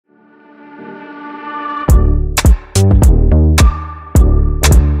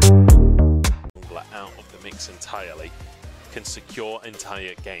tanks entirely can secure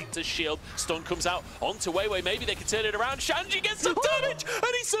entire games. The shield, stun comes out onto Weiwei, maybe they can turn it around. Shanji gets some damage,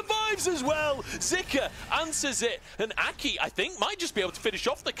 and he survives as well. Zika answers it, and Aki, I think, might just be able to finish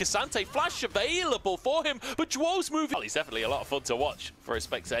off the Cassante flash available for him, but Dwo's moving. Well, he's definitely a lot of fun to watch for a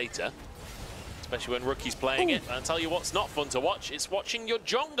spectator, especially when Rookie's playing it. And I'll tell you what's not fun to watch, it's watching your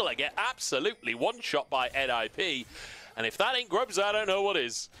jungler get absolutely one-shot by NIP, and if that ain't Grubs, I don't know what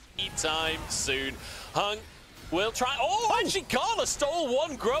is. Eat time soon. Hung will try. Oh, actually, Carla stole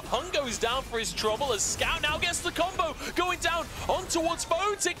one grub. Hung goes down for his trouble as Scout now gets the combo. Going down on towards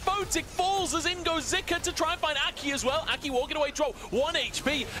Photic. Photic falls as in goes Zika to try and find Aki as well. Aki walking away, Dwo 1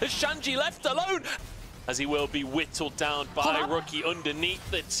 HP as Shanji left alone. As he will be whittled down by Rookie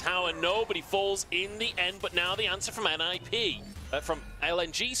underneath the tower. Nobody falls in the end, but now the answer from NIP. From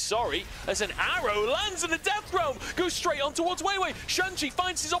LNG, sorry, as an arrow lands in the Death Realm, goes straight on towards Weiwei. Shanji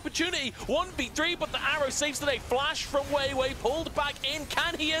finds his opportunity, 1v3, but the arrow saves the day. Flash from Weiwei, pulled back in.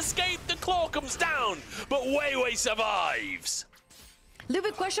 Can he escape? The claw comes down, but Weiwei survives. A little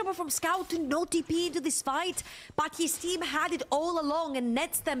bit questionable from Scout to no TP into this fight, but his team had it all along and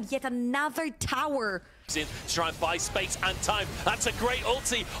nets them yet another tower. In to try and buy space and time. That's a great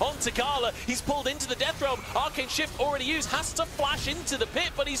ulti onto Carla. He's pulled into the Death Realm. Arcane Shift already used. Has to flash into the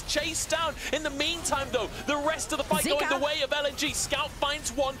pit, but he's chased down. In the meantime, though, the rest of the fight going the way of LNG. Scout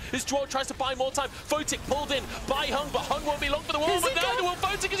finds one as Dwo tries to buy more time. Photic pulled in by Hung, but Hung won't be long for the wall. But neither will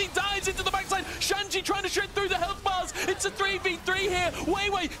Photic as he dives into the backside. Shanji trying to shred through the health bars. It's a 3v3 here.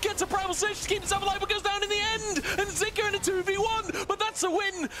 Weiwei gets a primal surge to keep himself alive, but goes down in the end. And Zika in a 2v1. But that's a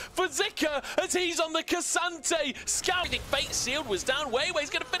win for Zika as he's on the Cassante. Scouting fate sealed was down. Weiwei's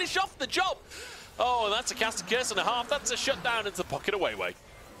going to finish off the job. Oh, and that's a cast of curse and a half. That's a shutdown into the pocket of Weiwei.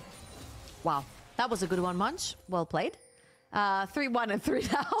 Wow, that was a good one, Munch. Well played. 3-1 and 3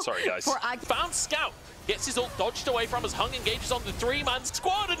 now. Sorry, guys. Found Scout. Gets his ult dodged away from as Hung engages on the 3-man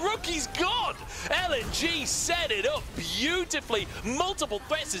squad, and Rookie's gone! LNG set it up beautifully. Multiple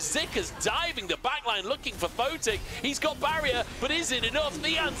threats as Zika's diving the backline looking for Photic. He's got barrier, but is it enough?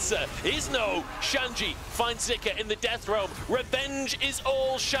 The answer is no. Shanji finds Zika in the Death Realm. Revenge is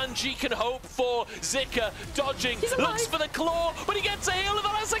all Shanji can hope for. Zika dodging, looks for the claw, but he gets a heal at the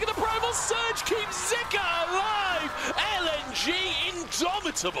last second. The primal surge keeps Zika alive! LNG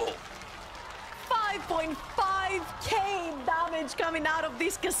indomitable! 5.5k damage coming out of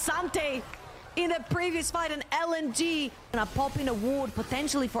this Cassante in the previous fight, and LNG gonna pop in a ward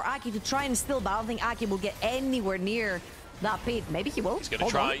potentially for Aki to try and steal, but I don't think Aki will get anywhere near that pit. Maybe he will. He's going to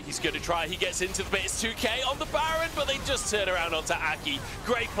try. He's going to try. He gets into the pit. It's 2k on the Baron, but they just turn around onto Aki.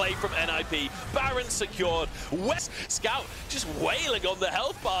 Great play from NIP. Baron secured. West Scout just wailing on the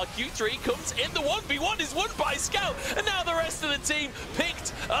health bar. Q3 comes in. The 1v1 is won by Scout, and now the rest of the team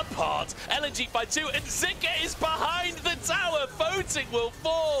picked apart. LNG by 2, and Zika is behind the tower. Photic will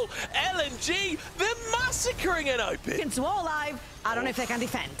fall. LNG, they're massacring NIP. It's all alive. I don't know if they can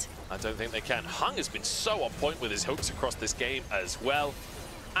defend. I don't think they can. Hung has been so on point with his hooks across this game as well.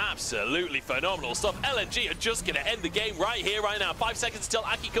 Absolutely phenomenal stuff. LNG are just going to end the game right here, right now. 5 seconds till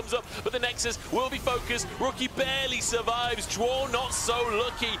Aki comes up, but the Nexus will be focused. Rookie barely survives. Dwo not so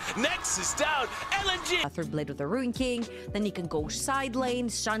lucky. Nexus down. LNG. Third Blade of the Ruin King. Then you can go side lane.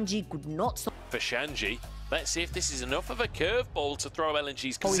 Shanji could not stop. For Shanji, let's see if this is enough of a curveball to throw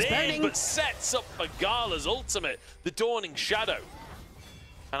LNG's in, but sets up for Gala's ultimate, the Dawning Shadow.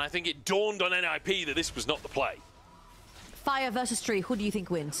 And I think it dawned on NIP that this was not the play. Fire versus Tree, who do you think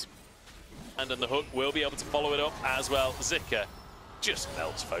wins? And then the hook will be able to follow it up as well. Zika just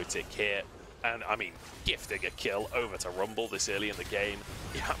melts Photic here. And, I mean, gifting a kill over to Rumble this early in the game.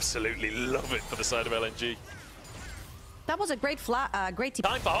 You absolutely love it for the side of LNG. That was a great great team.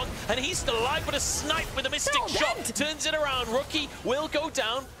 Time for Hung, and he's still alive, but a snipe with a mystic shot turns it around. Rookie will go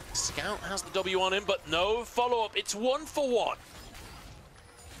down. Scout has the W on him, but no follow-up. It's 1 for 1.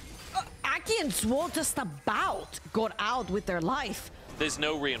 Aki and Dwo just about got out with their life. There's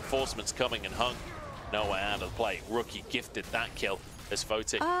no reinforcements coming, and Hung no way out of the play. Rookie gifted that kill as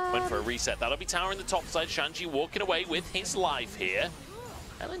Photic went for a reset. That'll be tower in the top side. Shanji walking away with his life here.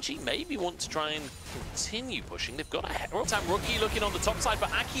 LNG maybe want to try and continue pushing. They've got a hero time. Rookie looking on the top side,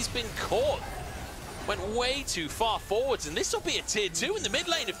 but Aki's been caught. Went way too far forwards, and this will be a tier 2 in the mid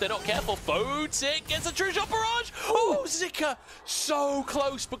lane if they're not careful. Photic gets a true shot barrage. Oh, Zika so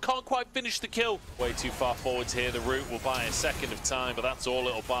close, but can't quite finish the kill. Way too far forwards here. The root will buy a second of time, but that's all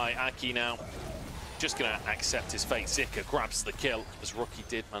it'll buy. Aki now just going to accept his fate. Zika grabs the kill, as Rookie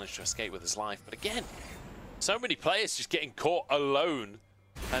did manage to escape with his life. But again, so many players just getting caught alone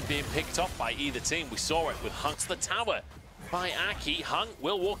and being picked off by either team. We saw it with Hung to the tower by Aki. Hung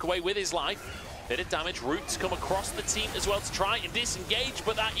will walk away with his life. Bit of damage. Roots come across the team as well to try and disengage,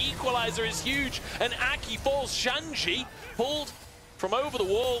 but that equalizer is huge. And Aki falls. Shanji pulled from over the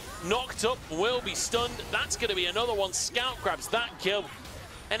wall, knocked up, will be stunned. That's going to be another one. Scout grabs that kill.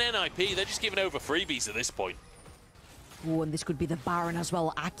 And NIP, they're just giving over freebies at this point. Ooh, and this could be the Baron as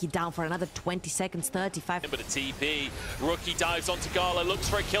well. Aki down for another 20 seconds, 35. But a TP. Rookie dives onto Gala, looks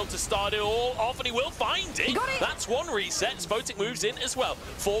for a kill to start it all off, and he will find it. He got it. That's one reset. Spotic moves in as well.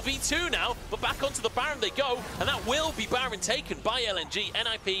 4v2 now, but back onto the Baron they go, and that will be Baron taken by LNG.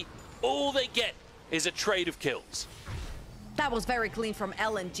 NIP, all they get is a trade of kills. That was very clean from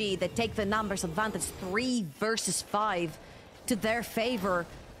LNG. They take the numbers advantage, 3 versus 5 to their favor.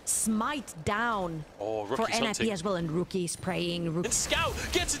 Smite down for NIP as well, and Rookie's praying. And Scout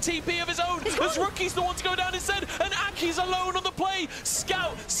gets a TP of his own as Rookie's the one to go down instead, and Aki's alone on the play.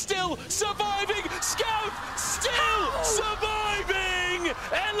 Scout still surviving. Scout still surviving.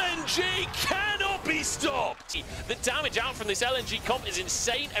 LNG cannot be stopped. The damage out from this LNG comp is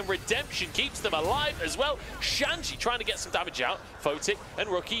insane, and Redemption keeps them alive as well. Shanji trying to get some damage out. Photic and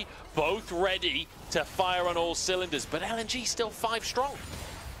Rookie both ready to fire on all cylinders, but LNG still 5 strong.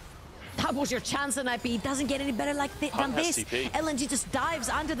 That was your chance, NIP. Doesn't get any better than this. LNG just dives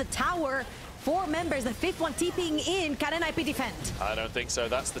under the tower. 4 members, the 5th one TPing in. Can NIP defend? I don't think so.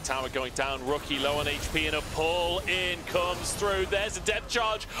 That's the tower going down. Rookie low on HP, and a pull in comes through. There's a depth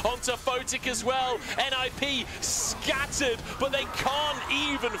charge onto Photic as well. NIP scattered, but they can't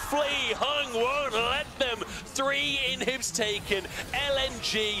even flee. Hung won't let them. 3 inhibs taken.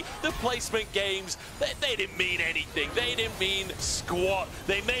 LNG, the placement games, they didn't mean anything. They didn't mean squat.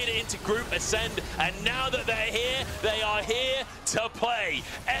 They made it into Group Ascend, and now that they're here, they are here to play.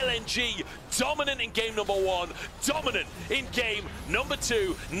 LNG dominant in game number 1, dominant in game number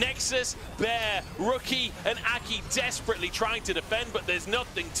 2. Nexus, Bear, Rookie, and Aki desperately trying to defend, but there's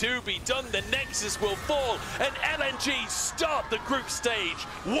nothing to be done. The Nexus will fall, and LNG start the group stage.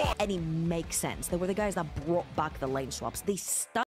 What? And it makes sense. They were the guys that brought back the lane swaps. They stuck